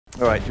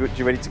All right,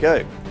 you ready to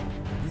go?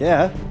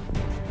 Yeah.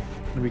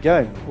 Here we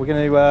go. We're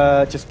going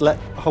to just let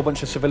a whole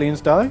bunch of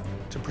civilians die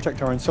to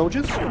protect our own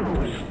soldiers,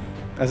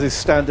 as is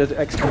standard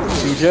Xcom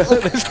procedure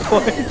at this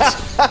point.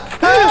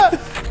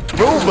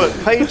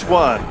 Rulebook, page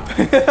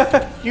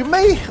 1. You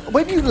may,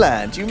 when you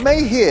land, you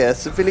may hear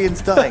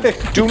civilians dying.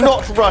 Do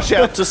not rush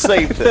out to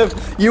save them.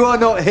 You are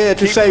not here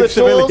to Keep save the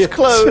civilians. doors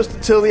closed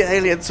until the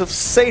aliens have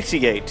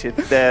satiated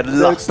their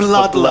lust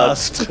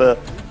bloodlust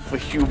for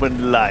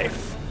human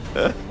life.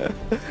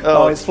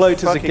 Oh, it's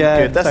floaters fucking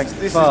again. Good. Thank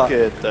This fuck.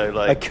 is good though.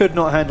 I Like, could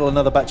not handle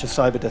another batch of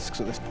cyber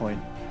discs at this point.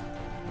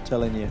 I'm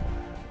telling you.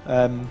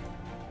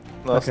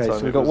 Okay, so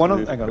we've got one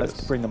on. Hang on, let's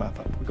bring the map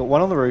up. We've got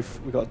one on the roof.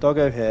 We've got a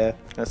doggo here.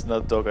 That's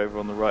another dog over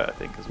on the right, I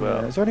think, as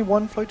well. Yeah, is there only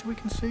one floater we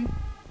can see?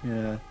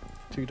 Yeah,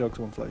 2 dogs,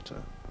 1 floater.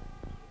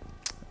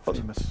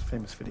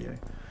 Famous video.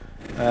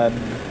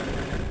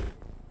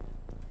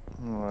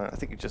 Alright, I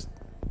think you just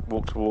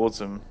walk towards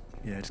them.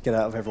 Yeah, just get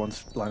out of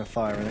everyone's line of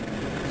fire.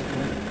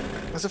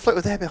 There's a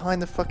floater there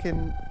behind the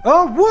fucking.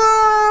 Oh,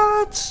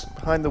 what?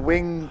 Behind the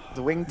wing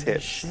Holy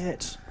tips.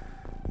 shit.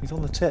 He's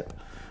on the tip.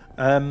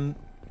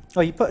 Oh,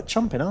 you put a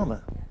chump in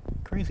armor.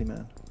 Crazy,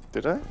 man.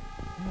 Did I?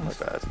 Yeah, Not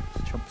bad.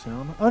 Chumps in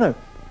armor. Oh, no.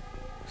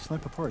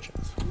 Sniper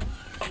porridges.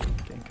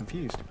 Getting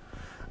confused.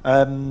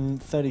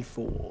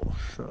 34,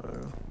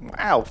 so...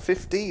 Wow,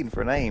 15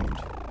 for an aimed.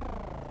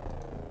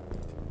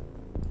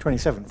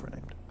 27 for an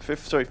aimed.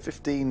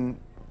 15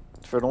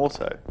 for an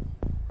auto.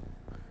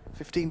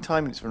 15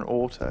 timings for an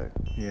auto.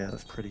 Yeah,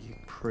 that's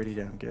pretty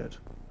damn good.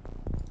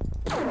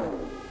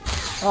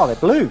 Oh, they're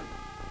blue.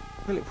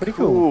 They look pretty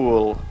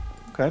cool.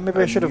 Okay, maybe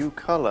I should new have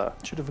colour.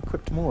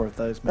 equipped more of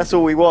those. Maybe. That's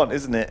all we want,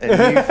 isn't it? A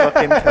new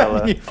fucking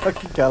colour. New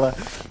fucking colour.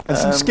 And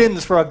some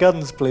skins for our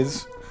guns,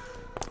 please.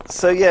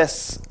 So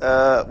yes,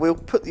 we'll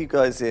put you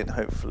guys in,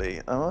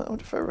 hopefully. I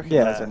wonder if I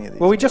recognise any of these.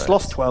 Well, we just guys.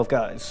 lost 12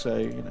 guys, so,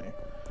 you know.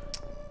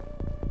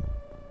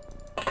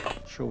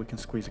 Sure we can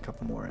squeeze a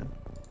couple more in.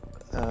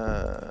 I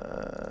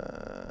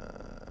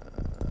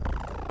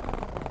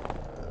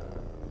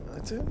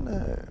don't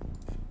know.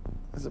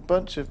 There's a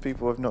bunch of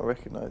people I've not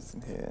recognised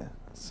in here.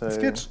 So That's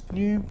good.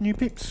 New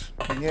peeps.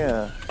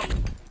 yeah, I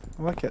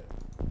like it.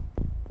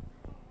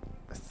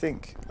 I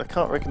think I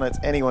can't recognise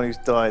anyone who's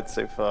died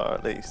so far,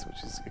 at least,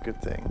 which is a good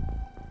thing,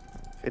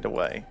 in a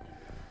way.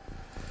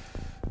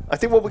 I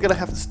think what we're going to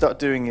have to start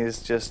doing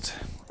is just,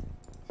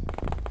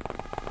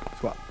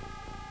 What?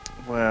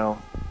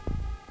 well,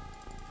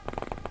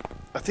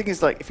 I think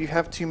it's like if you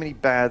have too many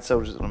bad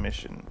soldiers on a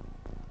mission,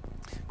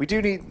 we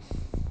do need.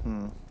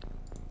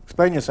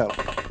 Explain yourself.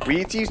 We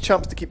need to use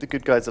chumps to keep the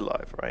good guys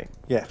alive, right?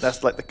 Yes.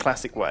 That's like the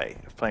classic way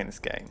of playing this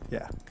game.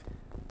 Yeah.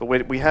 But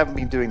we haven't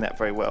been doing that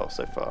very well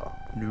so far.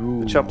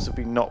 No. The chumps have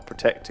been not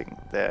protecting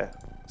their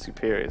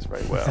superiors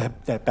very well.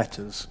 They're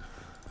betters.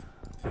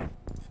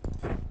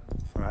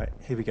 Right,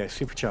 here we go.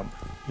 Super chump.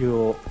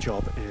 Your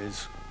job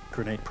is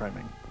grenade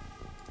priming.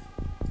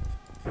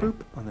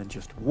 Boop. And then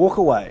just walk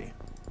away.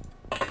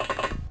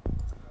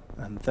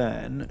 And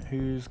then,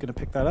 who's going to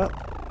pick that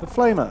up? The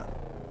flamer.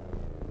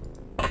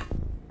 Here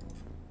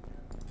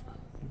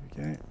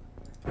we go.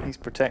 He's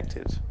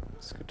protected.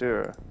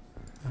 Skadura.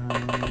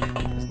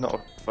 There's not a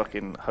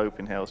fucking hope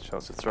in hell's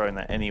chance of throwing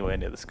that anywhere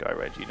near the Sky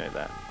Red, you know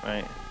that,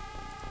 right?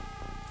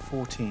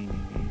 14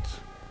 he needs.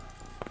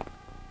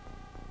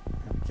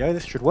 There we go,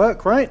 this should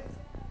work, right?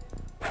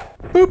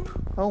 Boop!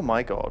 Oh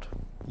my god.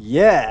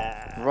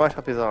 Yeah! Right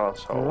up his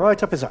arsehole.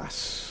 Right up his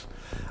ass.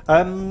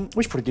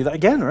 We should probably do that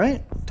again,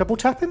 right? Double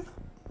tap him?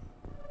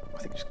 I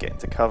think just get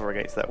into cover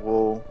against that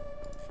wall.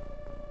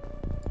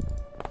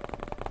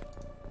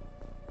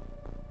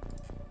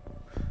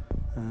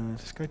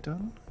 Is this guy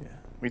done? Yeah.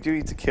 We do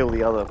need to kill the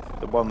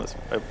one that's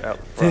out the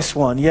front. This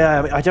one,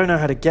 yeah. I don't know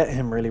how to get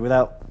him really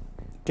without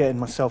getting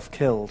myself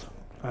killed.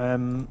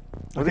 Well,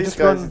 I these just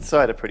guys run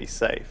inside are pretty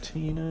safe.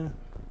 Tina.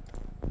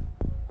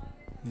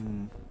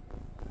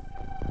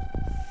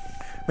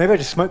 Maybe I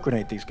just smoke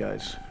grenade these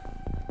guys.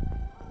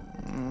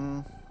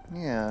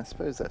 Yeah, I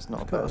suppose that's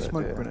not a Got bad a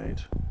smoke idea.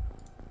 grenade.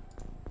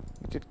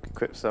 You did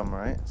equip some,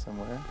 right?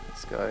 Somewhere.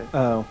 This guy.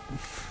 Oh,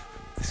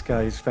 this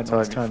guy's spent all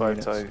his time 5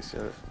 units. times.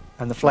 Yeah.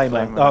 And the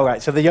flamer. flamer. Oh, right.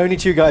 So the only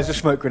 2 guys with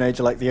smoke grenades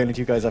are like the only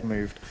 2 guys I've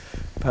moved.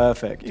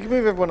 Perfect. You can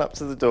move everyone up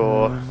to the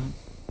door.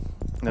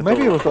 The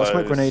Maybe door we've got a smoke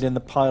closed. grenade in the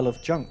pile of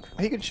junk.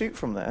 He can shoot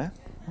from there.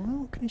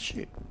 Oh, can he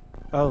shoot?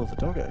 Oh, the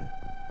doggo.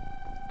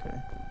 Okay.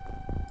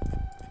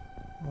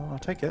 Well, I'll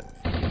take it.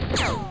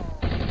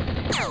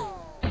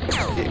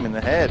 Hit him in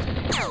the head.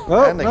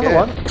 Oh, and another again.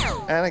 one.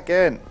 And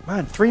again.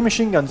 Man, 3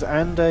 machine guns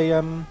and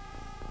a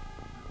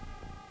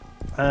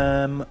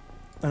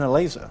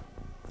laser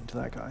into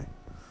that guy.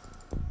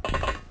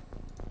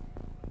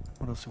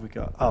 What else have we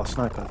got? Oh,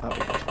 sniper. That'd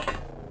be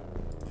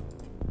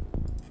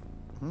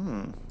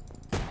good.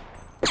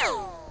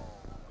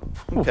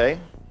 Okay.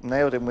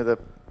 Nailed him with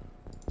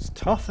It's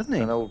tough, isn't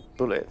he? an old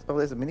bullet. Oh,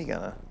 there's a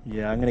minigunner.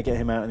 Yeah, I'm gonna get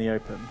him out in the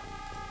open.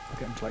 I'll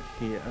get him to like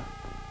here.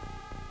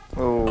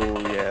 Oh,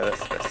 yeah,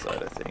 that's the best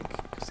side, I think.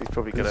 Because he's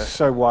probably going It's to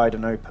so wide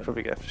and open.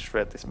 have to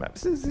shred this map.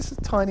 Is this a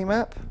tiny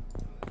map?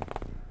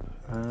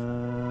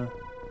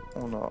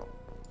 Or not?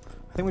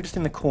 I think we're just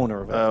in the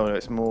corner of it. Oh, no,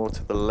 it's more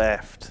to the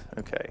left.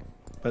 Okay.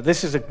 But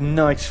this is a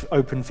nice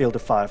open field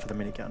of fire for the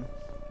minigun.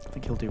 I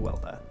think he'll do well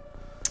there.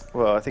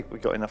 Well, I think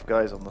we've got enough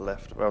guys on the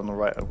left, or on the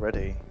right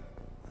already.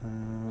 Do you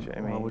know what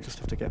I Well, mean? we'll just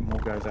have to get more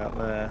guys out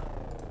there.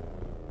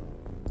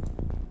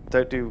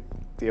 Don't do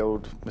the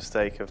old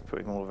mistake of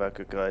putting all of our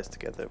good guys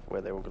together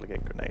where they're all going to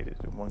get grenaded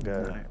in one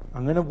go. No.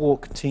 I'm going to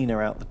walk Tina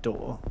out the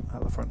door,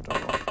 out the front door.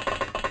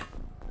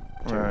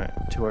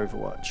 To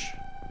Overwatch.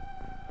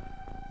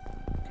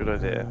 Good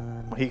idea.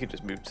 Well, he could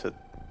just move to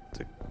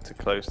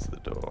close to the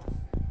door.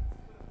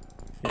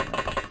 Yeah.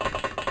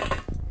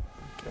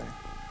 Okay.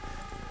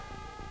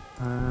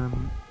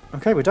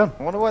 Okay, we're done.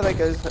 I wonder why that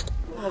goes...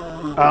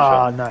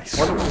 Ah, nice.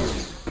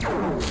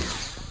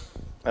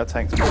 Our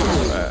tanks are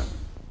there.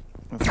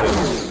 And so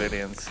are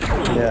civilians.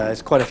 Yeah,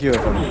 there's quite a few of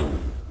them.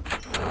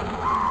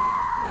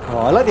 Oh,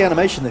 I like the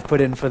animation they've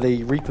put in for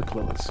the Reaper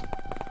claws.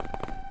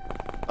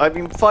 I've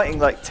been fighting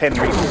like 10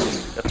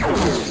 Reapers a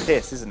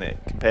piss, isn't it?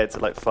 Compared to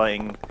like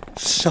fighing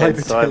 10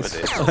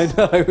 Cyberdiscs. I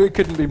know, it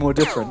couldn't be more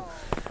different.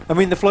 I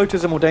mean, the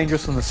floaters are more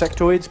dangerous than the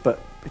sectoids, but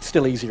it's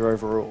still easier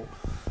overall.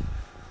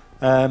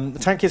 The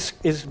tank is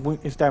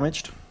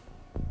damaged.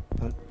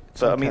 But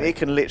I mean, it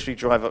can literally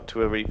drive up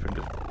to a Reaper and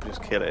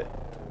just kill it.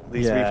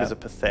 These Reapers are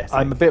pathetic.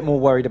 I'm a bit more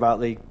worried about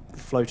the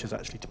floaters,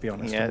 actually, to be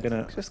honest. Yeah, I'm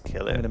gonna just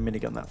kill it. I'm gonna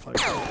minigun that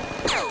floater.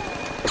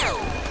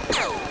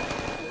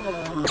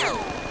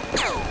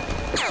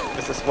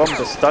 There's this one with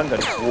a stun gun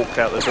just walked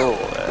out the door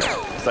there.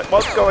 It's like,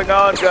 what's going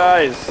on,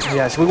 guys?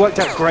 Yeah, so we worked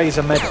out Greys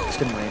are medics,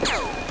 didn't we?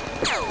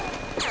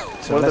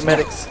 So what are the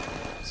medics?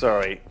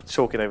 Sorry,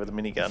 chalking over the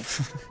minigun.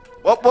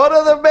 What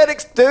do the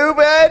medics do,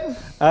 man?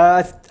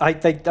 I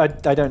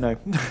don't know.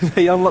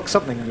 They unlock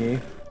something new.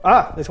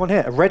 Ah, there's one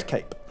here, a red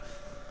cape.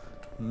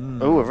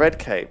 Oh, a red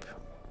cape.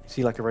 Is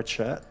he like a red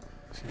shirt?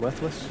 Is he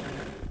worthless?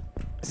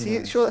 Is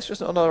he sure that's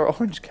just another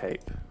orange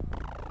cape?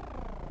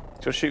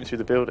 You're shooting through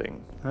the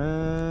building.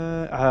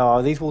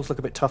 These walls look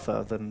a bit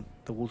tougher than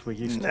the walls we're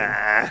used to.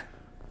 Nah.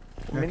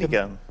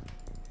 Minigun.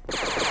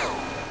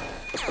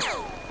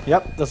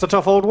 Yep, that's a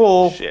tough old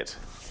wall. Shit.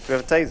 Do we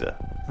have a taser?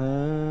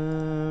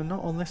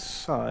 Not on this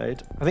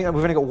side. I think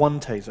we've only got one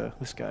taser,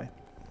 this guy.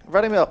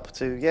 Run him up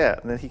to, yeah,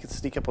 and then he can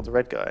sneak up on the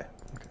red guy.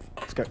 Okay,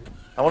 let's go.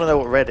 I want to know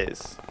what red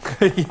is.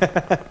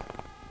 Yeah.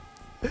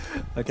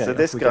 Okay. So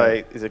this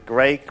guy is a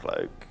grey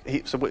cloak.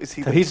 So what is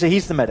he? So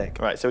he's the medic.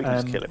 Right, so we can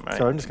just kill him, right?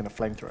 So I'm just going to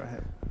flamethrower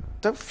him.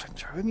 Don't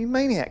flamethrower him, you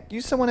maniac.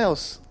 Use someone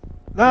else.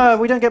 No,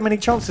 we don't get many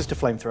chances to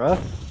flamethrower.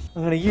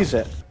 I'm going to use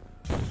it.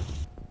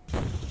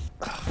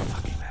 Oh,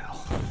 fucking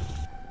hell.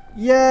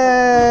 Yay!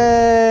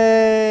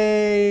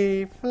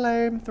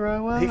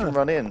 Flamethrower. He can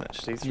run in,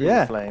 actually, through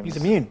the flames. He's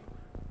immune.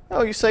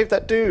 Oh, you saved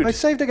that dude. I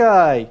saved a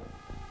guy.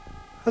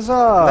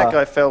 Huzzah! That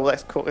guy fell,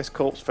 his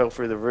corpse fell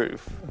through the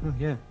roof. Oh,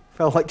 yeah.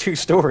 Fell like 2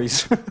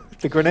 stories.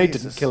 The grenade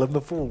didn't kill him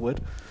before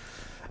would.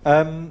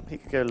 He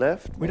could go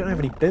left. We don't have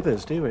any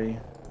bibbers, do we?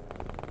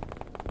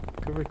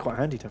 Could be quite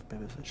handy to have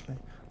bibbers, actually.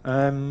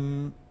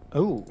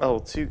 Oh,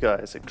 2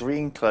 guys. A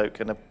green cloak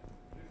and a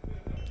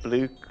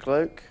blue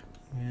cloak.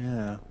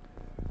 Yeah.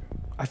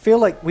 I feel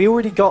like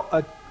we've got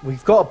a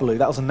blue.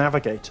 That was a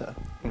navigator.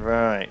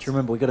 Right. Do you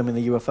remember we got him in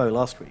the UFO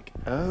last week?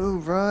 Oh,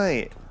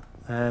 right.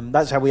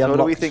 That's how we So unlocked.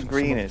 what do we think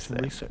green is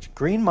then? Research.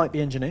 Green might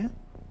be engineer.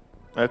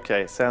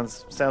 Okay,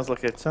 sounds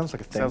like a thing. Sounds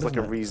like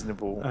a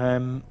reasonable.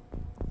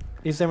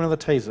 Is there another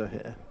taser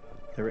here?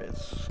 There is.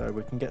 So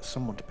we can get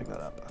someone to pick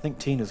that up. I think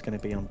Tina's going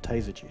to be on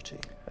taser duty.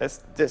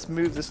 Let's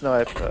move the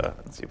sniper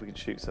and see if we can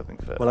shoot something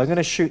first. Well, I'm going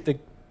to shoot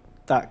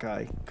that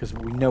guy because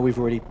we know we've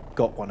already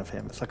got one of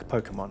him. It's like a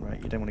Pokemon,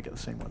 right? You don't want to get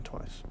the same one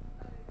twice.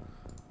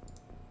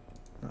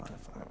 No,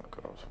 oh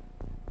god.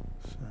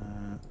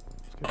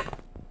 Let's go.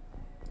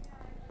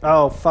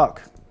 Oh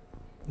fuck!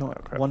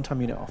 Not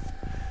one-time unit off.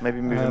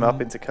 Maybe move him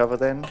up into cover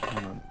then.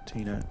 Hang on,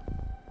 Tina.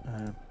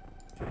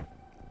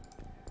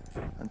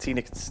 And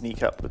Tina can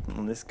sneak up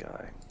on this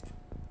guy.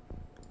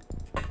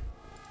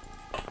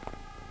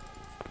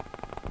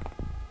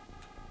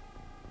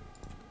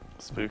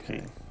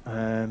 Spooky.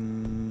 Okay.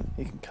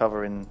 He can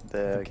cover in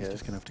there. I He's guess.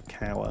 just gonna have to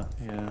cower.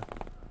 Yeah.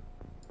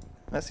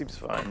 That seems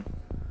fine.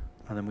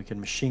 And then we can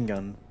machine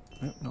gun.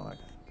 Nope, not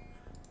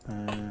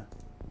that guy.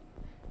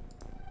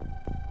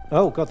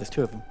 Oh god, there's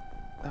 2 of them.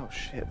 Oh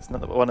shit! There's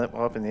another one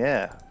up in the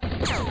air.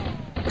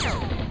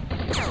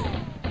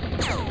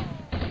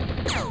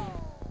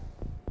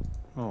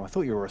 Oh, I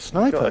thought you were a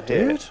sniper,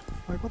 dude.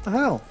 Like, what the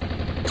hell?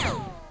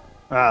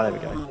 Ah, there we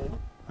go.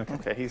 Okay.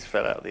 Okay, he's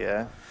fell out of the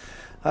air.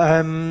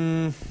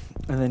 And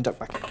then duck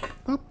back.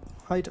 Oh,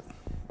 hide.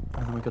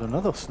 And then we got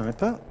another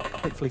sniper.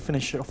 Hopefully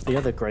finish off the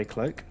other grey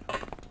cloak.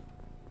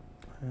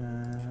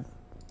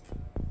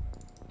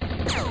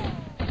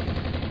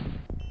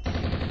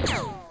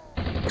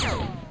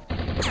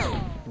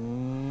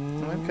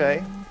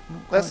 Okay,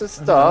 that's a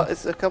start.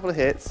 It's a couple of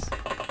hits.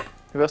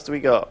 Who else do we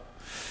got?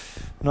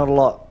 Not a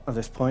lot at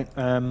this point.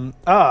 Here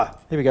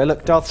we go.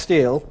 Look, Darth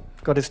Steele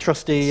got his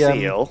trusty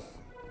seal.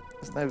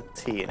 There's no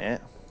T in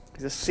it.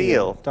 He's a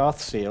seal.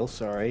 Darth Seal,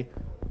 sorry.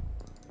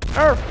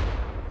 Arf!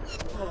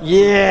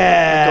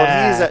 Yeah!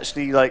 God, he is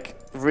actually, like,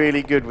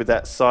 really good with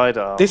that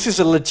sidearm. This is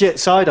a legit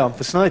sidearm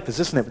for snipers,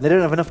 isn't it? But they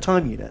don't have enough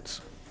time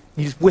units.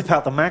 You just whip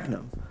out the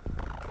Magnum.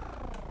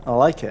 I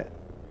like it.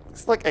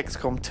 It's like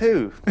XCOM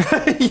 2.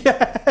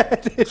 Yeah,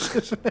 it is,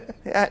 isn't it?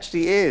 It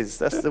actually is.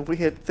 That's the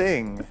weird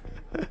thing.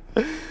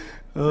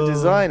 The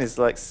design is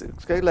like,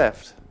 go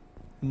left.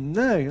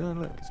 No,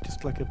 look, it's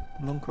just like a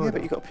long corridor. Yeah,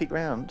 but you've got to peek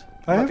round.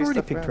 I Might have be already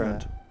stuff peeked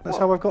round. there. That's What?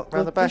 how I've got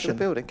Round the back vision. of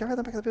the building. Go around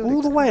the back of the building.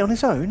 All the way on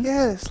his own?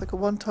 Yeah, it's like a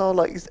one tile,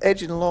 like he's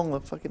edging along the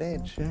fucking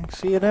edge. Okay,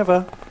 see you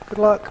never. Good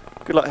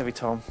luck. Good luck, Heavy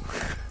Tom.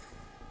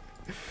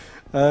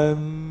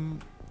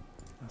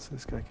 So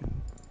this guy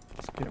can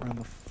just get around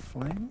the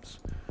flames.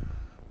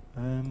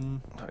 Oh,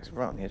 he's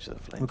right on the edge of the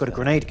flames. We've got a there.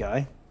 grenade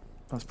guy.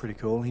 That's pretty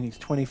cool. He needs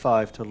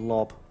 25 to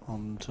lob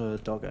onto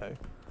Doggo.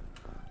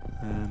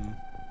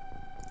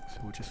 So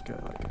we'll just go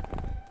like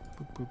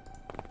boop, boop,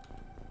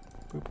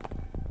 boop,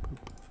 boop.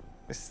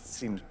 This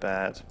seems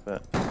bad,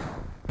 but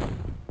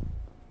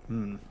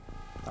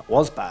That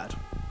was bad.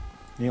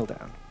 Kneel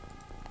down.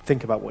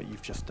 Think about what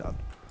you've just done.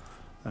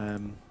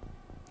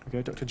 We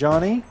go Dr.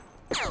 Johnny.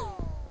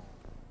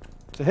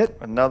 To hit.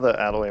 another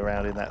alloy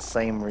round in that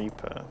same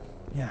Reaper.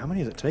 Yeah, how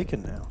many has it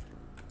taken now?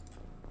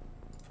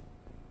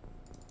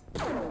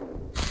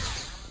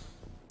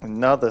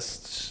 Another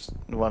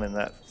one in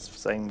that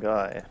same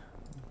guy.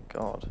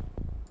 God.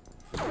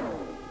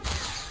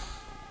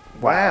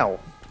 Wow.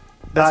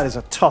 That is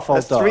a tough old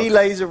That's dog. 3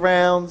 laser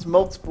rounds,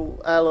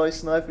 multiple alloy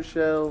sniper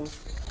shells.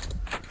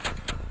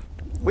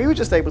 We were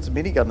just able to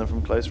minigun them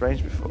from close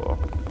range before.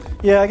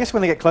 Yeah, I guess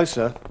when they get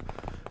closer,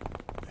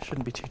 it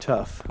shouldn't be too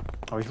tough.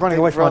 Oh, he's running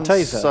away from our Runs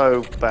taser.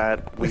 so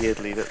bad,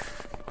 weirdly, that...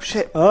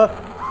 Shit!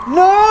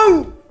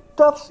 No!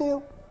 Death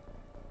seal.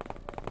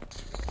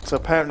 So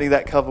apparently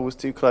that cover was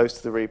too close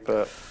to the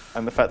Reaper,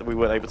 and the fact that we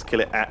weren't able to kill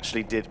it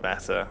actually did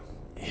matter.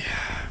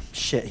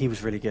 Shit, he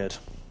was really good.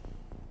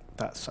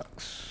 That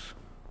sucks.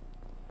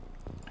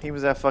 He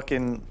was our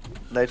fucking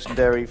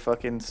legendary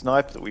fucking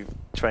sniper that we've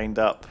trained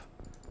up.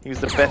 He was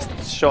the best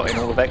shot in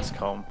all of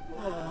XCOM.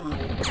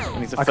 And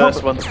he's the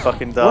first one to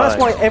fucking die. Well,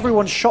 that's why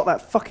everyone shot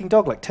that fucking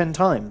dog like 10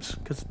 times,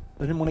 because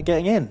they didn't want it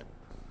getting in.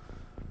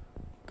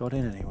 Got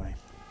in anyway.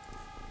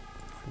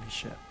 Holy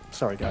shit.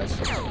 Sorry, guys.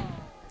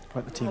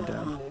 Write the team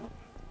down.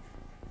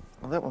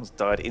 Well, that one's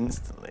died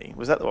instantly.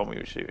 Was that the one we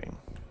were shooting?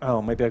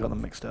 Oh, maybe I got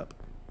them mixed up.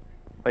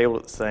 They all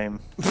look the same.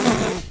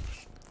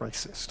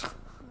 Racist.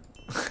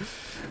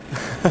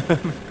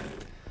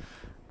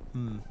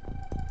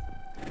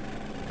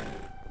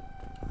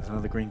 There's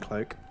another green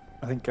cloak.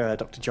 I think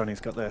Dr. Johnny's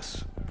got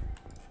this.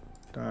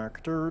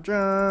 Dr.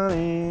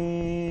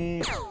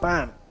 Johnny!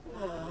 Bam!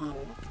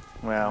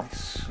 Wow.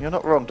 Nice. You're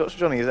not wrong. Dr.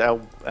 Johnny is our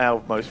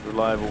most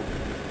reliable.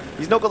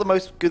 He's not got the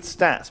most good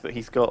stats, but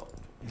he's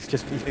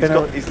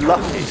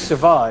lucky. He's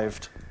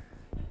survived.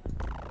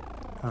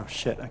 Oh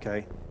shit,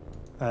 okay.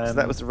 So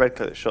that was the red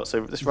cloak that shot, so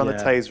let's run the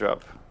taser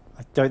up.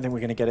 I don't think we're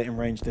going to get it in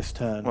range this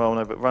turn. Well,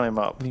 no, but run him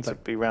up Need to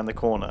like- be round the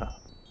corner.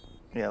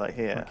 Yeah, like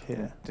here. Like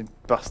here. Then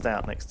bust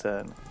out next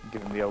turn.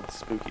 Give him the old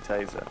spooky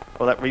taser.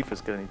 Well, that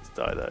Reaper's going to need to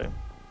die, though.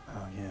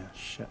 Oh yeah,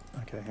 shit.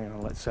 Okay, hang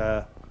on, let's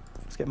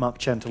get Mark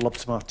Chen to lob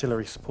some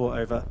artillery support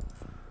over.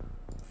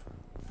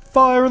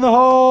 Fire in the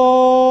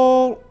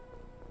hole!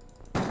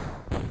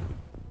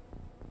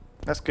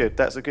 That's good.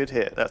 That's a good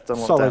hit. That's done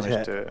a lot Solid of damage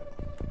hit. to it.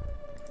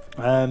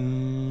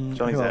 Johnny's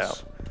Johnny's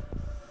out.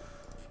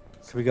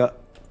 So we got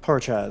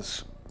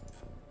Porochaz.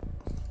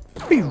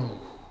 Pew!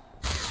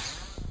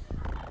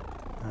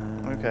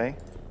 Okay.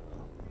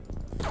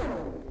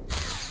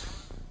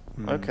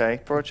 Okay,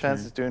 Porochaz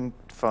is doing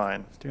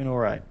fine. Doing all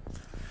right.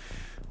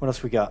 What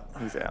else we got?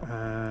 He's out.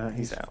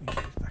 He's out. He's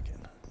back in.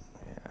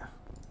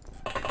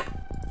 Yeah.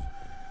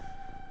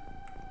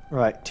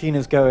 Right,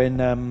 Tina's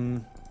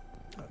going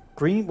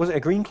green. Was it a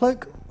green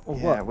cloak or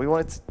Yeah, what? we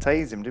wanted to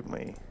tase him, didn't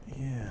we?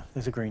 Yeah,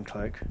 there's a green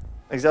cloak.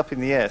 He's up in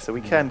the air, so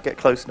we can get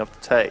close enough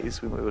to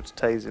tase. We were able to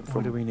tase him What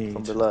from, do we need?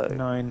 from below.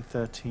 9,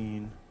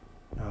 13.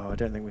 Oh, I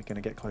don't think we're going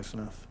to get close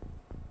enough.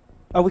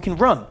 Oh, we can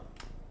run.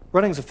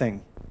 Running's a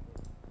thing.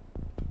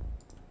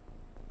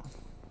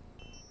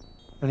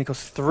 Only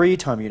costs 3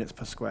 time units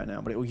per square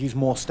now, but it will use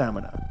more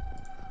stamina.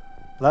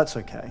 That's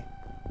okay.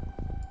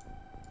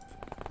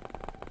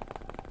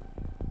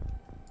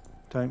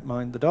 Don't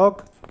mind the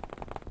dog.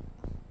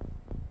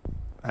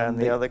 And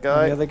the other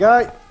guy. The other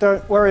guy.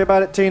 Don't worry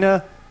about it,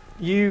 Tina.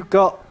 You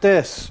got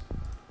this.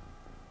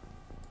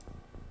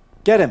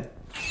 Get him.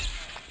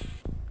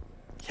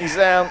 He's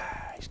down.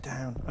 He's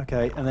down.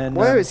 Okay, and then...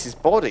 Where is his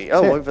body?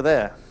 Oh, it. over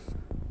there.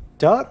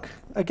 Duck,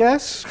 I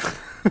guess?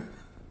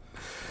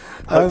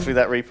 Hopefully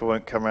that Reaper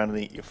won't come around and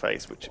eat your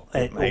face, which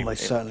It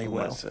almost certainly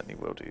will. Almost certainly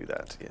will do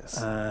that,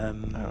 yes.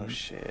 Oh,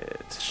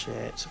 shit.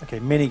 Shit. Okay,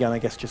 minigun, I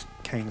guess, just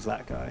canes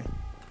that guy.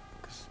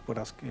 Because what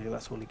else? Yeah,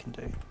 that's all he can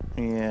do.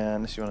 Yeah,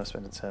 unless you want to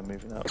spend a turn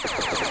moving up.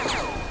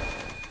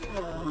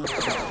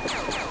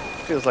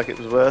 Feels like it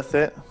was worth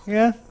it.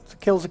 Yeah, a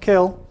kill's a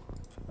kill.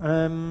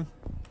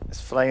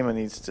 This Flamer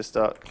needs to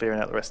start clearing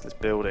out the rest of this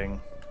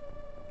building.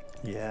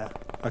 Yeah.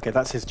 Okay,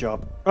 that's his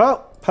job.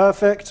 Oh,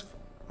 perfect.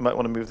 might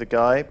want to move the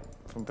guy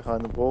from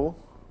behind the wall.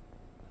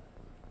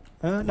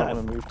 No. Might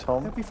want to move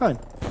Tom. That'll be fine.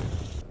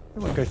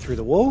 We won't go through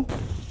the wall.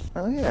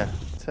 Oh yeah,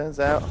 turns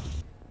out.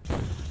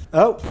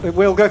 Oh, it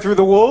will go through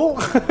the wall.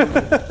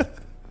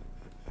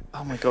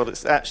 Oh my god,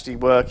 it's actually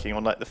working.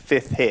 On like the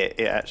 5th hit,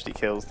 it actually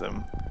kills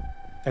them.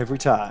 Every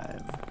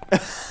time.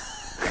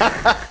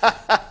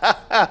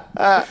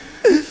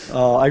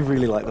 Oh, I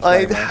really like the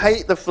I flame.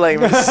 hate the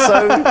flame. It's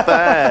so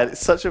bad. It's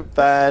such a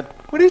bad.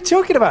 What are you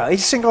talking about?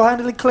 He's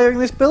single-handedly clearing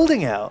this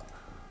building out.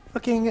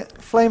 Fucking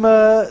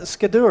Flamer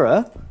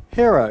Skadura,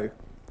 hero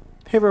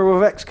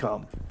of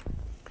XCOM.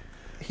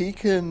 He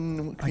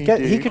can.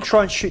 He could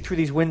try and shoot through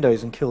these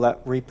windows and kill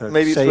that Reaper.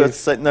 Maybe it's worth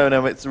saying.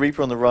 No, it's the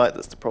Reaper on the right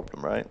that's the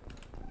problem, right?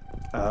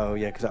 Oh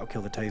yeah, because that'll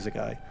kill the taser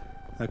guy.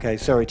 Okay,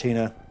 sorry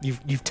Tina,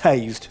 you've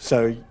tased,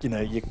 so you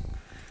know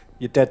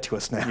you're dead to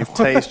us now. You've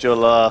tased your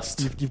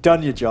last. You've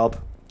done your job.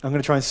 I'm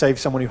going to try and save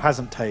someone who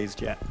hasn't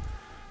tased yet.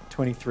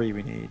 23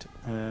 we need.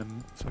 So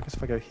I guess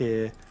if I go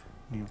here,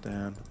 kneel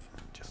down,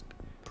 just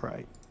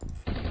pray.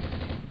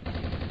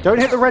 Don't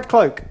hit the red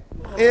cloak.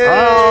 Yay!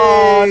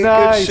 Oh,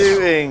 nice. Good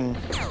shooting.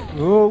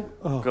 Ooh.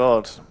 Oh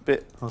God, a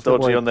bit was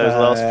dodgy on those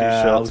last few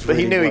shots, but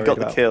he really knew he got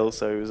worried the kill,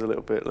 so he was a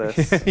little bit less.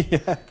 yeah. He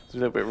was a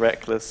little bit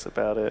reckless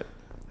about it.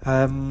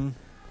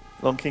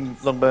 Long King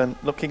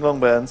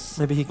Longburns.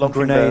 Maybe he can Long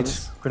King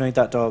Burns. grenade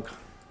that dog.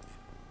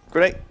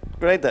 Grenade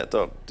that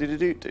dog. Do.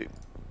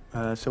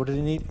 So what does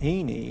he need?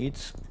 He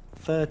needs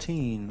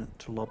 13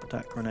 to lob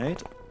that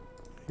grenade.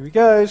 Here he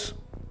goes.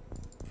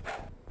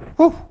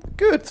 Woo!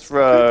 Good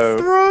throw.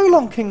 Good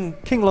throw, King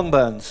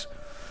Longburns.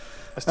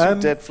 There's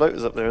 2 dead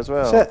floaters up there as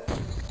well. That's it.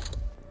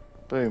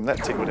 Boom,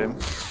 that tickled him.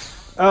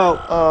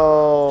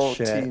 Oh,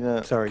 shit.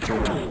 Tina. Sorry,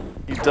 Tina.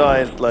 You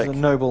died like a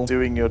noble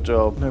doing your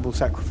job. Noble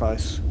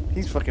sacrifice.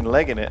 He's fucking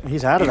legging it.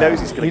 He's out of it. He it. knows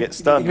he's going to get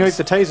stunned. He knows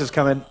the taser's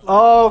coming.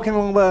 Oh, King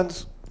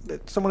Longburns.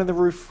 Someone in the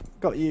roof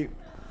got you.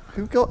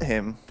 Who got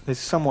him? There's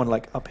someone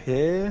like up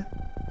here.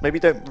 Maybe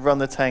don't run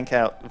the tank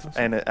out of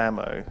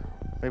ammo.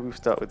 Maybe we'll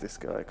start with this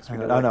guy.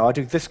 No, I'll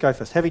do this guy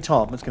first. Heavy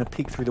Tom is going to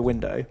peek through the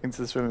window.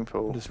 Into the swimming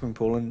pool.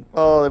 And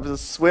oh, there was a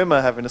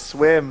swimmer having a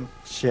swim.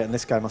 Shit, and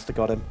this guy must have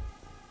got him.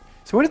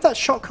 So where did that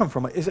shot come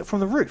from? Is it from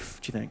the roof,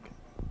 do you think?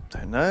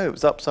 Don't know. It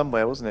was up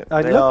somewhere, wasn't it?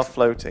 They are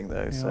floating,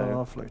 though. They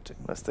are floating.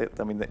 That's the,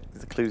 I mean,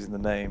 the clue's in the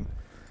name.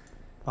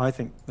 I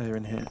think they're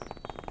in here.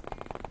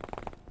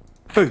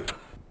 Boo!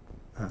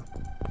 Oh.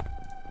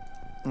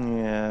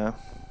 Yeah.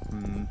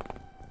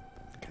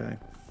 Okay.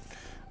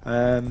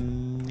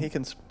 He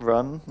can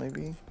run,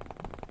 maybe?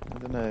 I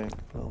don't know.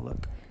 Well,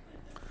 look.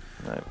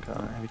 No, can't.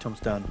 Right, Heavy Tom's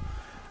done.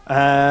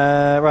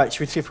 Right, should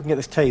we see if we can get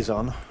this tase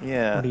on?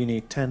 Yeah. What do you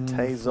need? 10,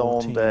 Tase 14.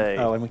 on day.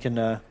 Oh, and we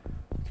can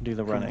do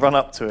the running. Run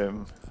up to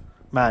him.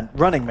 Man,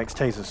 running makes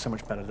tasers so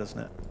much better, doesn't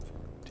it?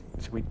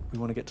 So we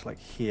want to get to like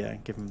here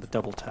and give him the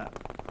double tap.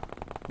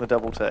 The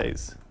double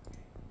tase.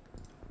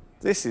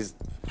 This is...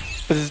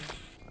 These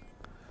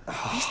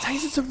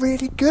tasers are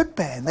really good,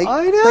 Ben. I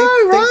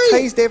know, right?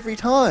 They've tased every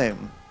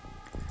time.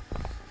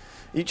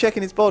 Are you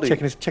checking his body?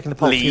 Checking the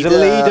pulse. Leader. He's a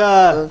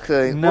leader.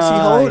 Okay. Nice. What's he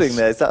holding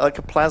there? Is that like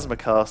a plasma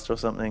caster or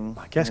something?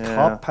 I guess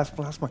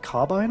plasma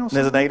carbine or something?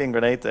 There's an alien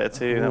grenade there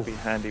too. Oof. That'll be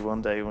handy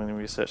one day when we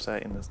research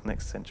that in the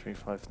next century,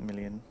 5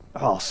 million.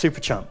 Oh, super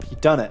chump.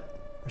 You've done it.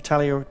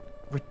 Reteri?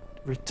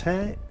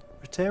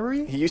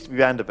 He used to be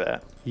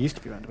Vanderbear. He used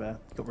to be Vanderbear.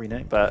 Got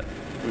renamed. But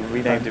we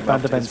renamed him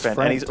after his Vanderbear's friend.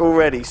 And he's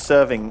already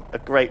serving a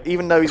great...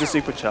 Even though he's a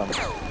super chump.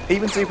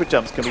 Even super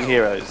chumps can be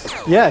heroes.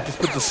 Yeah, just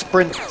with the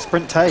sprint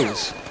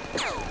tase.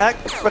 That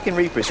fucking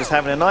Reaper's just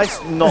having a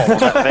nice knob on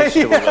that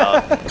vegetable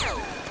garden.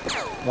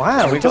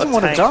 Wow, he we've got doesn't a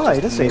want to tank die,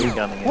 just does he?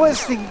 minigunning him. What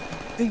is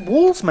the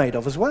walls made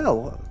of as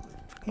well?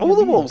 All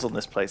the walls on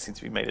this place seem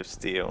to be made of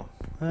steel.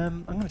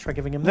 I'm going to try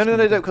giving him No, this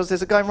one. because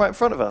there's a guy right in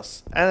front of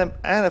us. And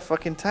a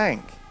fucking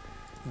tank.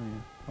 Oh,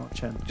 yeah. Right,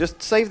 Chen.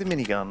 Just save the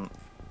minigun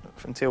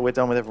until we're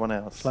done with everyone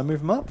else. Shall I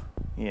move him up?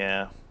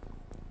 Yeah.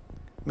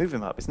 Move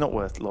him up. It's not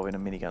worth lobbing a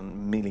minigun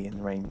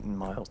million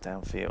miles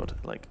downfield,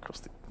 like across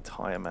the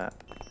entire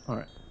map.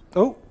 Alright.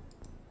 Oh!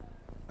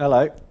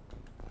 Hello.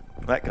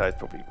 That guy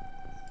probably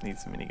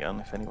needs a minigun,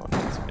 if anyone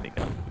needs a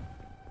minigun.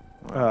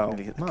 Oh,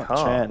 nearly hit the Mark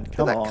car. Chen,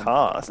 come Look at on. that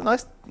car. It's a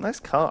nice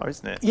car,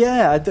 isn't it?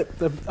 Yeah,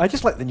 I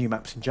just like the new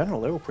maps in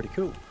general. They're all pretty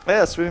cool.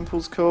 Yeah, swimming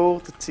pool's cool.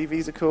 The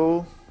TVs are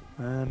cool.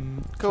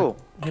 Cool.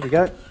 So here we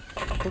go.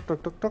 Duck,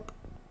 duck, duck, duck.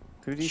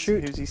 Who's he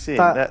seeing?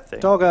 That That thing.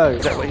 doggo.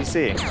 Is that what he's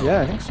seeing?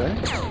 Yeah, I think so.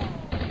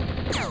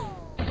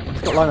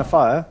 He's got line of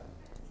fire,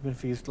 even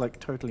if he's like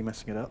totally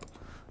messing it up.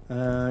 He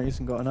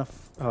hasn't got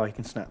enough. Oh, he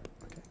can snap.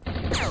 Okay.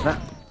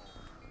 Snap.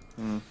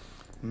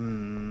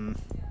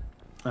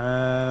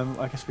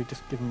 I guess we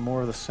just give him more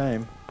of the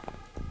same.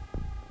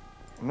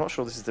 I'm not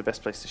sure this is the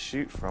best place to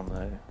shoot from,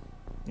 though.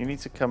 You need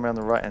to come around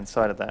the right-hand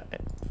side of that.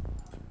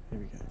 Here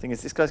we go. Thing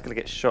is, this guy's going to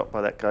get shot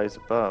by that guy who's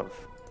above.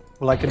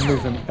 Well, I can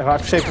move him. If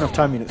I've saved enough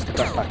time units to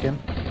duck back in.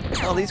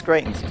 Oh, these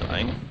gratings are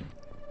dying.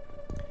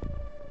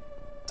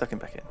 Tuck him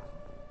back in.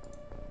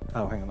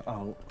 Oh, hang on.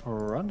 I'll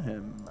run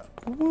him.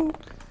 Woo.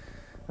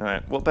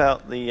 Alright, what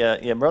about the...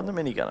 yeah, run the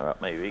minigunner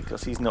up maybe,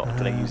 because he's not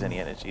going to use any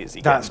energy, is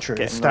he? That's true.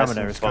 His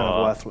stamina nice is kind of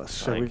far, worthless,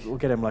 so like, we'll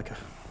get him like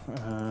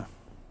a...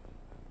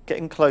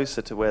 getting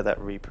closer to where that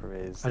Reaper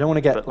is. I don't want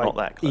to get but like not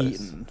that close.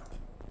 eaten.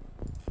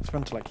 Let's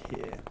run to like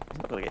here. He's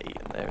not going to get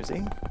eaten there, is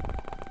he?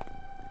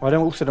 Well, I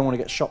also don't want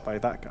to get shot by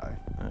that guy.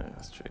 Oh,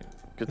 that's true.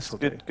 This'll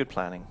Good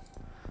planning.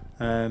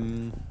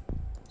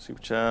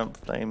 Super Champ,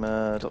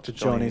 Flamer, Dr.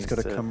 Johnny's got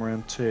to come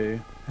around too.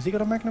 Has he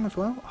got a Magnum as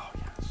well? Oh,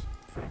 yes.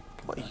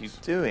 What are you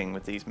doing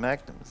with these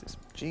Magnums? It's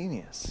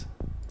genius.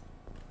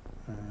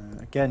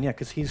 Again, yeah,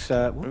 because he's...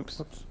 Oops.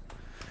 Whoops.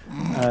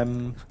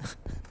 Hang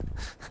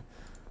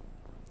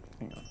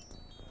on.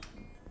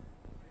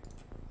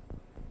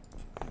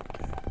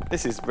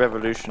 This is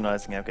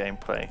revolutionising our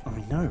gameplay.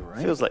 I know,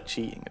 right? Feels like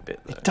cheating a bit,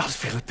 though. It does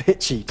feel a bit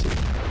cheating.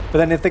 But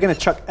then if they're going to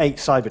chuck 8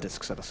 cyber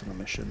discs at us on the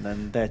mission,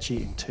 then they're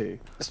cheating too.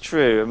 It's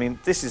true. I mean,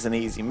 this is an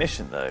easy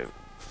mission, though.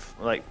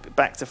 Like,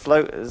 back to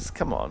floaters,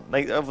 come on.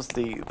 They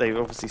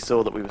obviously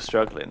saw that we were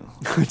struggling.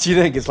 Do you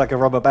think it's like a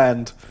rubber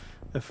band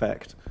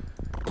effect?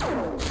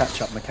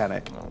 Catch-up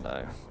mechanic. Oh,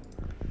 no.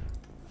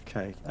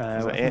 Okay.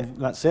 It?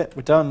 That's it.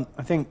 We're done.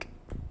 I think...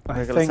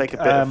 We're going to take a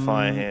bit of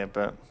fire here,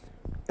 but...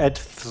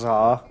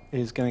 Edthar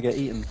is going to get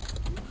eaten.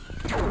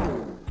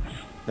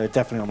 They're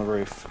definitely on the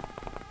roof.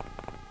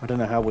 I don't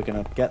know how we're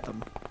going to get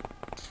them.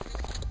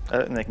 I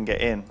don't think they can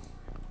get in.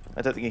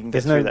 I don't think you can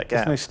get through that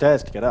gap. There's no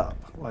stairs to get up.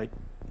 Like,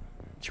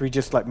 should we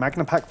just like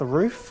Magnum pack the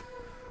roof?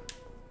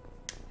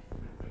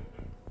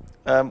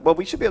 Well,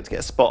 we should be able to get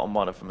a spot on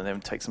one of them and then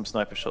take some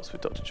sniper shots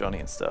with Dr. Johnny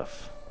and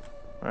stuff,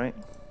 right?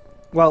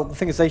 Well, the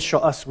thing is, they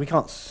shot us. We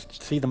can't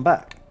see them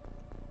back.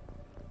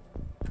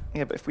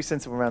 Yeah, but if we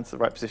send someone around to the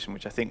right position,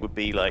 which I think would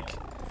be like,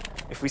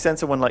 if we send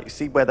someone like, you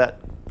see where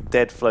that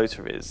dead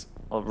floater is,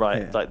 or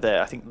right, Yeah. like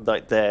there. I think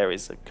like there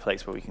is a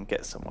place where we can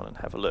get someone and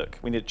have a look.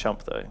 We need a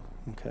chump though.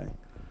 Okay.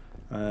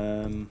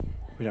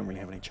 We don't really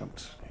have any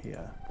chumps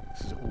here.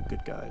 This is all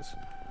good guys.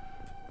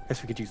 I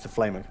guess we could use the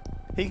flamer.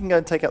 He can go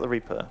and take out the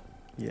Reaper.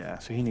 Yeah,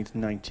 so he needs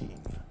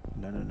 19.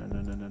 No,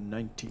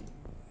 19.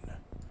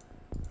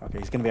 Okay,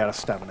 he's going to be out of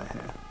stamina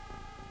here.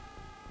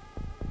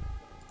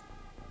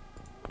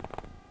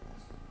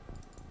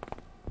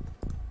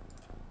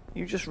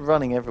 You're just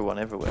running everyone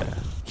everywhere.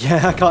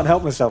 Yeah, I can't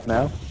help myself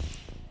now.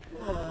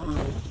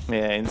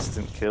 Yeah,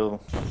 instant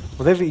kill.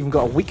 Well, they've even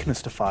got a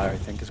weakness to fire, I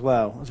think, as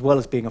well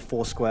as being a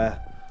 4-square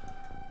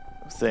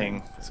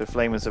thing. So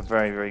Flamers are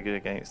very, very good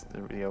against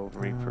the old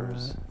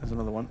Reapers. There's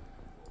another one.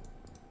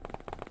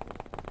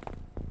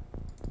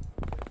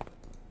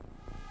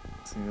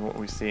 See what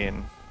we're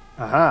seeing.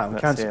 Aha, we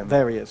That's can. him.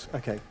 There he is.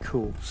 Okay,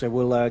 cool. So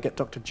we'll get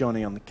Dr.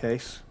 Johnny on the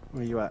case.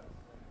 Where are you at?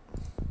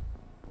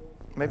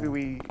 Maybe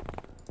we...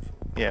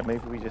 Yeah,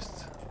 maybe we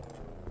just...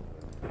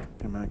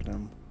 A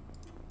Magnum.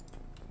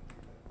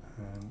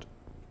 And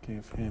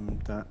give him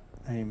that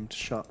aimed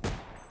shot.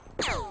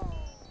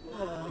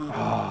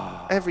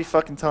 Every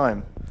fucking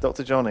time.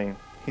 Dr. Johnny.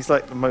 He's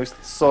like the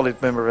most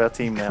solid member of our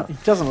team now. He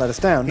doesn't let us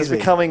down, He's does he?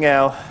 becoming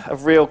a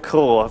real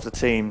core of the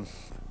team.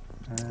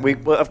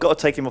 Well, I've got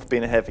to take him off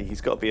being a heavy.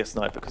 He's got to be a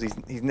sniper because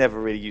he's never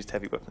really used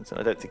heavy weapons, and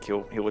I don't think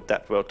he'll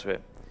adapt well to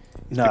it.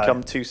 He's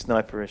become too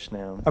sniperish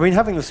now. I mean,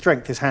 having the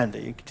strength is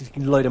handy. You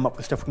can load him up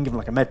with stuff. We can give him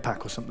like a med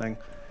pack or something.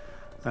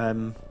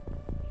 So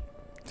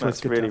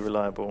That's really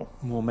reliable.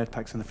 More med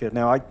packs in the field.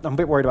 Now, I'm a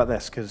bit worried about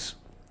this because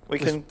we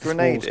can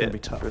grenade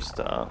it for a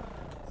start.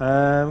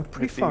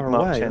 Pretty far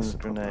away. Mark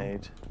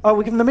grenade. Oh,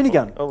 we give them the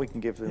minigun. Oh, we can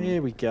give them.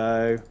 Here we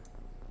go.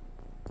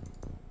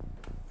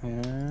 Well,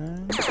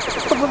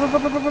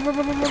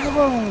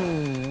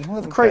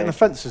 the crate and the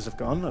fences have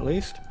gone, at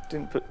least.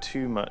 Didn't put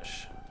too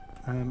much.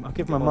 I'll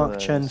give him a Mark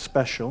Chen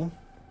special.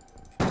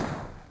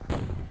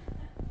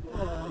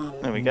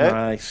 There we go.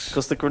 Nice.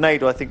 Because the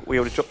grenade, I think we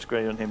already dropped a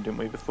grenade on him, didn't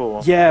we,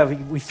 before? Yeah,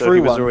 we so threw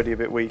he was one. already a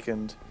bit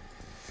weakened.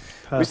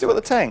 Perfect. We still got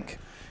the tank.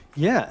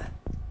 Yeah.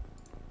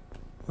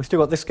 We still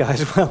got this guy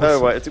as well.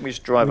 Oh, right. I think we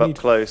just drive up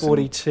close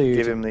 42 and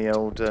give him the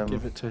old...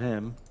 give it to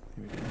him.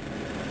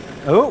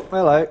 Oh,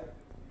 hello.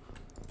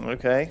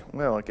 Okay.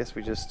 Well, I guess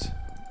we just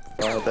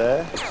fire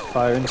there.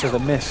 Fire into the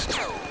mist.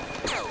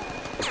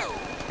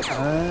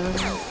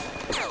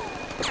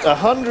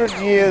 100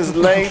 years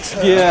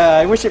later. Yeah,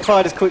 I wish it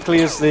fired as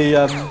quickly as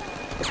the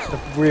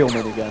real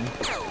minigun.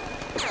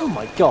 Oh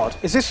my god,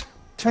 is this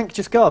tank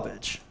just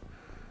garbage?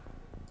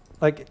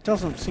 Like, it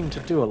doesn't seem to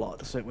do a lot,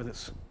 does it, with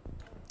its...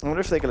 I wonder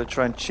if they're going to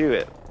try and chew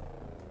it.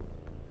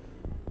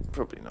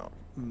 Probably not.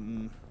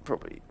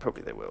 Probably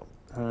they will.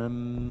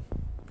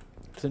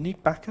 Does it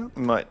need backup?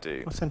 Might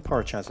do. I'll send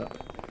Porochaz up.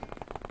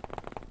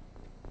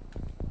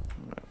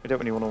 We don't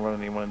really want to run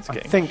anyone into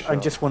getting I think shot. I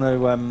just want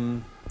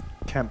to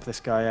camp this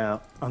guy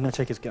out. I'm going to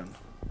take his gun.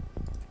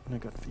 No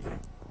gun for you.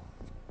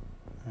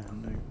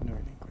 No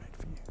really great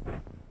for you.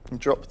 And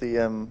drop the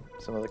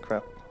some other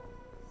crap.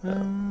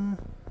 Yeah,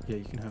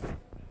 you can have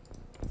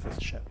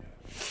first ship.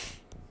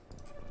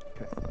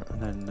 Okay,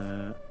 and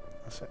then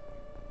that's it.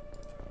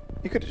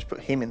 You could just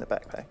put him in the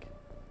backpack.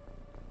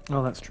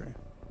 Oh, that's true.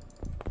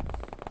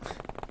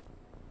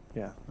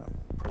 Yeah, that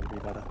would probably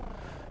be better.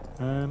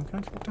 Can I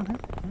get down here?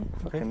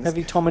 Okay.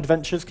 Heavy Tom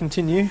adventures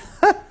continue.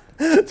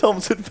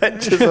 Tom's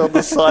adventures on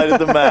the side of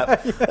the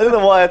map. Yeah. I don't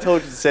know why I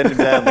told you to send him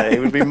down there. He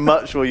would be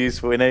much more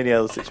useful in any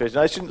other situation.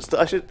 I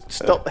should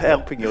stop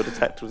helping your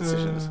tactical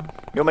decisions.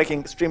 You're making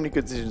extremely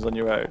good decisions on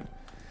your own.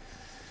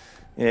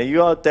 Yeah,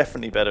 you are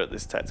definitely better at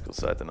this tactical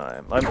side than I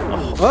am.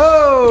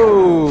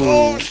 Whoa!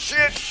 Oh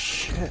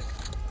shit!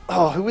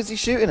 Oh, who was he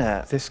shooting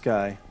at? This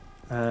guy.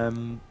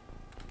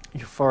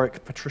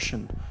 Euphoric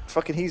Patrician.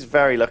 Fucking, he's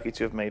very lucky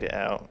to have made it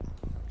out.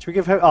 Should we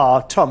give him?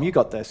 Ah, Tom, you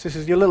got this. This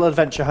is your little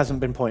adventure. Hasn't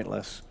been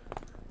pointless.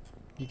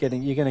 You're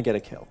gonna get a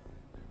kill.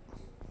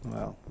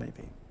 Well,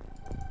 maybe.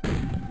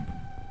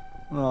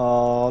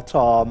 Oh,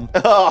 Tom.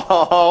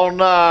 Oh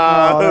no!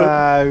 Oh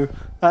no!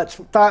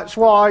 That's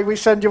why we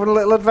send you on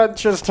little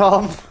adventures,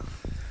 Tom.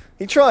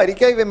 He tried. He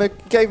gave him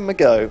a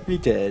go. He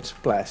did.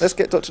 Bless. Let's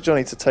get Dr.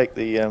 Johnny to take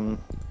the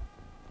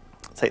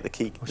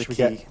key. Or should we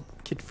get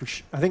Kid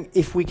Fush? I think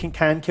if we can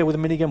kill with a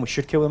minigun, we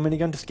should kill with a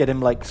minigun just to get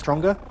him like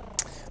stronger.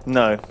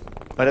 No,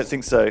 I don't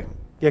think so.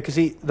 Yeah, because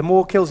the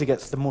more kills he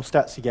gets, the more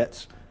stats he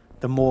gets,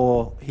 the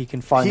more he can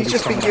find. He's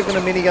just been given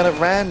a minigun at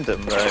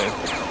random, though.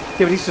 Yeah,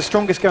 but he's the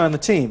strongest guy on the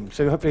team,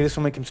 so hopefully this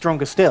will make him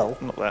stronger still.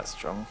 Not that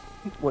strong.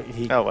 What,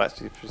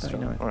 actually, pretty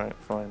strong. All right,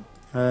 fine.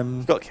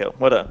 He's got a kill.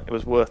 Well done. It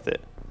was worth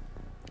it.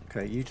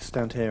 Okay, you just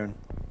stand here and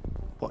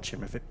watch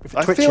him. If it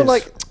I feel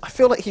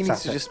like he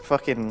needs to just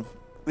fucking.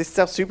 This is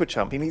our super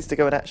chump. He needs to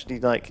go and actually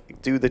like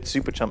do the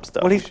super chump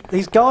stuff. Well,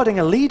 he's guarding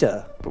a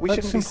leader. But we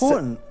That's shouldn't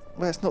important.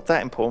 Well, it's not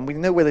that important. We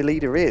know where the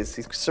leader is.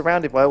 He's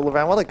surrounded by all of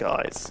our other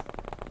guys.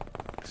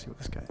 Let's see what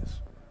this guy is.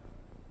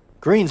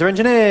 Greens are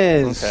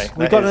engineers. Okay,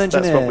 we've got an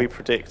engineer. That's what we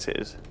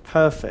predicted.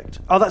 Perfect.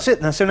 Oh, that's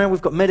it. Now, so now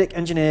we've got medic,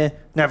 engineer,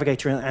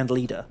 navigator, and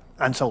leader,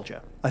 and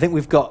soldier. I think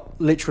we've got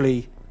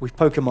literally we've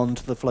Pokemon'd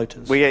the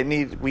floaters. We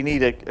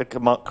need a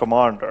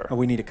commander. Oh,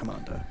 we need a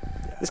commander.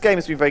 Yeah. This game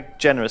has been very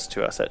generous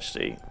to us,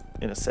 actually,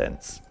 in a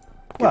sense,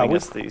 giving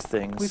us these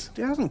things.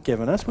 It hasn't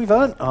given us. We've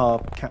earned our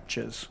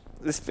captures.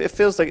 It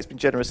feels like it's been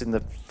generous in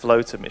the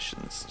floater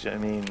missions. Do you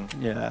know what I mean?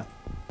 Yeah.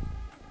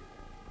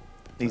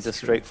 These are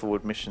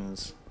straightforward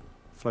missions.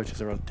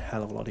 Floaters are a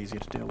hell of a lot easier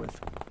to deal with.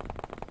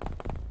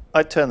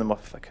 I'd turn them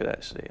off if I could,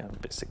 actually. I'm a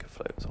bit sick of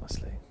floaters,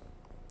 honestly.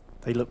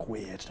 They look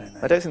weird, don't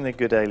they? I don't think they're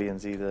good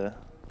aliens either.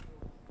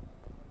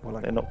 Well,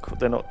 like,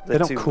 they're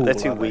too cool, they're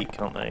too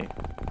weak, aren't they?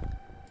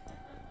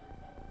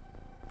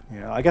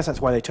 Yeah, I guess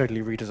that's why they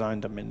totally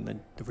redesigned them in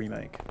the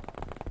remake.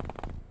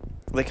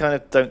 They kind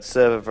of don't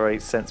serve a very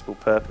sensible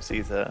purpose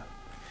either.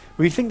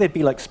 Well, you'd think they'd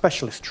be like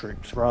specialist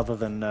troops rather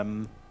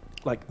than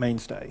like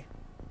mainstay.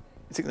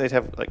 You think they'd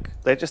have like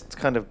they're just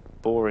kind of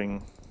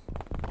boring,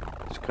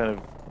 just kind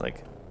of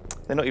like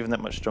they're not even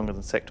that much stronger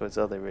than sectoids,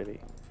 are they? Really?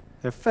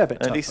 They're a fair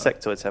bit tougher. At least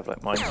sectoids have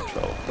like mind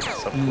control and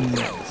some cool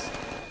things.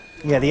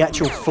 Yeah, the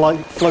actual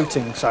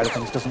floating side of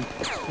things doesn't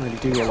really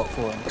do a lot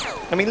for them.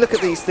 I mean, look at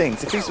these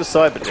things. If these were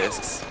cyber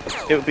discs,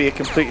 it would be a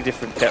completely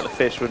different kettle of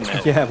fish, wouldn't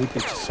it? Yeah, we'd be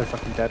just so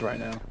fucking dead right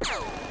now.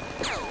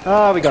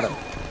 Ah, we got him.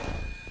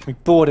 We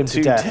bored him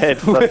to death. 2 dead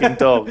fucking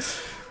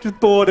dogs.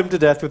 Just bored him to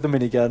death with the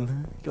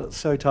minigun. Got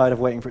so tired of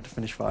waiting for it to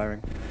finish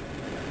firing.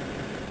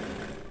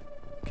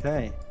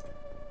 Okay.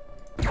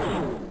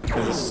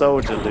 There's a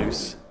soldier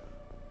loose.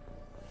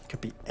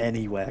 Could be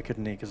anywhere,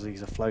 couldn't he? Because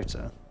he's a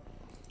floater.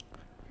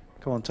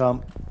 Come on,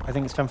 Tom. I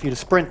think it's time for you to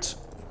sprint.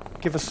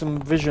 Give us some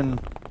vision.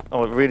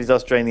 Oh, it really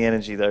does drain the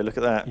energy, though. Look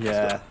at that.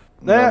 Yeah.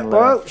 There.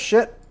 Oh,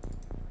 shit.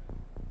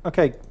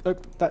 Okay. Oh,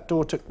 that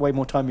door took way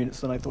more time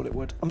units than I thought it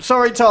would. I'm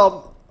sorry,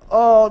 Tom.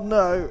 Oh,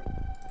 no.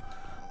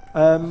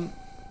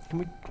 Can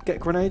we get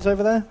grenades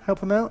over there?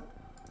 Help him out?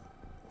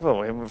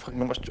 Well, we haven't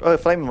fucking much. Oh,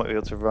 Flamer might be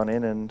able to run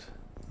in and.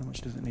 How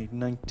much does it need?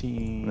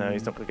 19. No,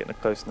 he's not going to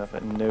get close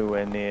enough.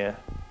 Nowhere near.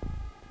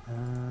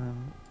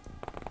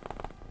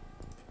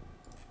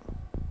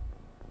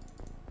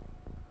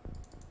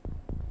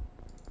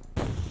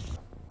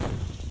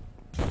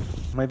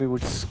 Maybe we'll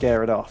just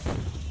scare it off.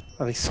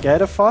 Are they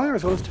scared of fire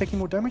as well as taking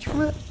more damage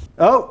from it?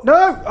 Oh,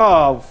 no!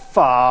 Oh,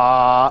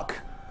 fuck.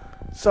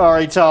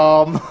 Sorry,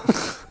 Tom.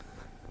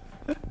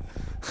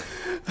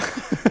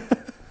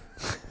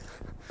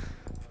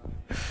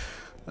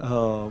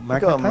 Oh,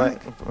 Magna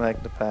Pack?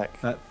 Magna Pack.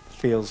 That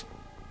feels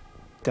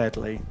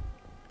deadly.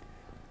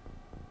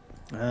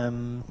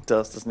 It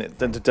does, doesn't it?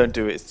 Don't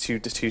do it.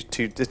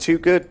 They're too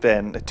good,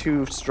 Ben. They're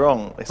too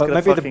strong. But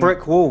maybe the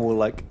brick wall will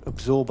like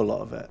absorb a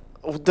lot of it.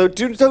 Oh, do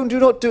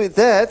not do it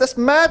there. That's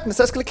madness.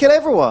 That's going to kill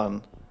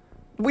everyone.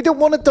 We don't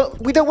want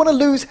to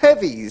lose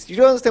heavies. You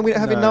don't understand. We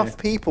don't have enough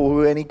people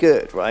who are any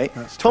good, right?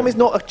 Tom is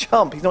not a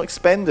chump. He's not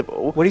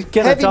expendable. Well, he's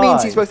gonna Heavy die.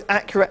 means he's both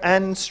accurate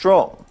and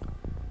strong.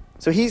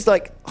 So he's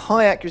like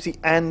high accuracy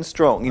and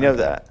strong. You know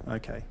that.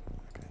 Okay.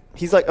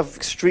 He's like an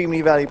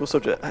extremely valuable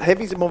soldier.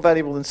 Heavies are more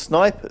valuable than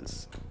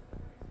snipers.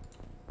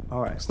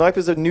 All right.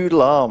 Snipers are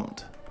noodle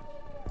armed.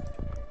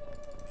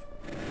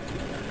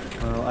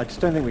 Well, I just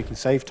don't think we can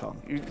save Tom.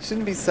 You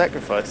shouldn't be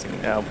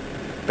sacrificing our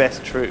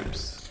best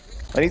troops.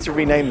 I need to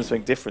rename them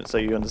something different so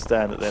you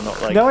understand that they're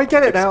not like. No, I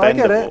get it now. I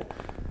get it. expendable.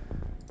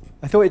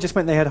 I thought it just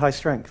meant they had high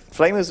strength.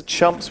 Flamers are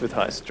chumps with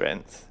high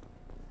strength.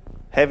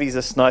 Heavies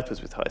are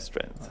snipers with high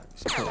strength.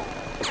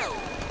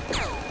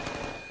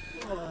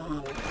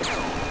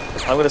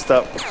 I'm going to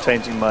start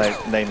changing my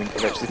naming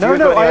conventions. No,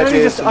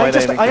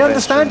 I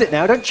understand it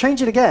now. Don't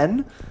change it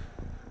again.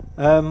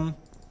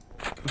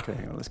 Okay,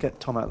 hang on, let's get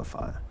Tom out of the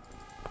fire.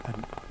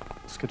 And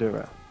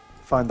Skadura,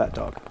 find that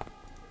dog.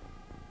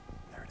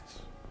 There it is.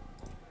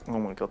 Oh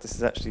my god, this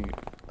is actually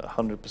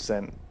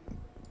 100%.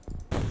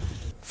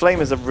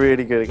 Flamers are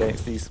really good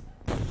against these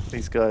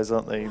guys,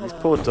 aren't they? These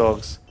poor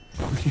dogs.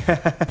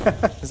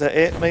 Is that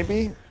it,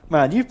 maybe?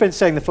 Man, you've been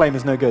saying the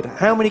Flamer's no good.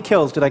 How many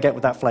kills did I get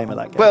with that Flamer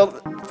that game? Well,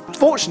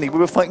 fortunately, we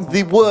were fighting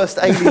the worst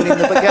alien in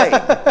the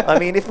game. I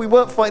mean, if we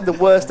weren't fighting the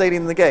worst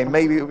alien in the game,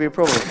 maybe it would be a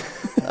problem.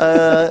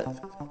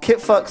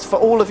 Kitfucks, for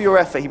all of your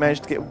effort, he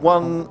managed to get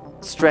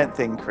 1 strength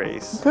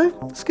increase. Okay,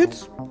 that's good.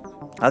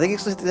 I think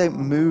it's because they don't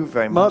move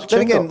very Mark much.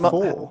 Then again, got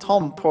 4.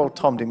 poor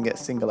Tom didn't get a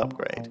single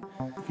upgrade.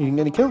 He didn't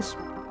get any kills.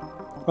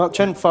 Mark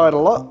Chen fired a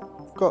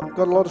lot, got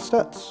a lot of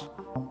stats.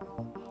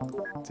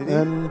 Did he?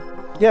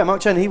 Yeah,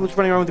 Mark Chen, he was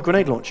running around with a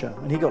grenade launcher,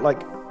 and he got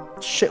like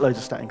shitloads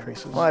of stat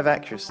increases. 5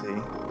 accuracy.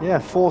 Yeah,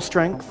 4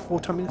 strength, 4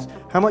 toughness.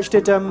 How much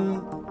did the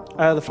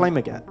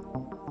Flamer get?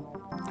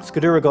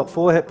 Skadura got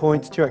 4 hit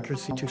points, 2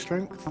 accuracy, 2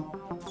 strength.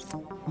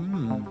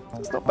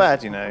 That's not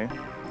bad, you know.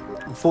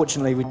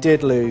 Unfortunately, we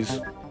did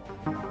lose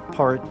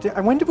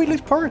and when did we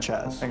lose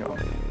Porochaz? Hang on.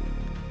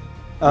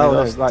 Oh,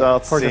 lost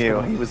Darth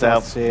Seal. He was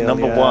out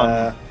number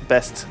 1,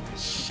 best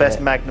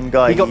Magnum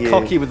guy. He got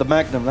cocky with the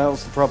Magnum. That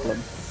was the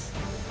problem.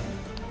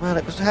 Well,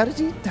 it was. How did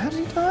he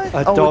die?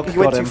 A dog he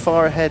went got too him.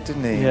 far ahead,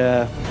 didn't he?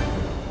 Yeah.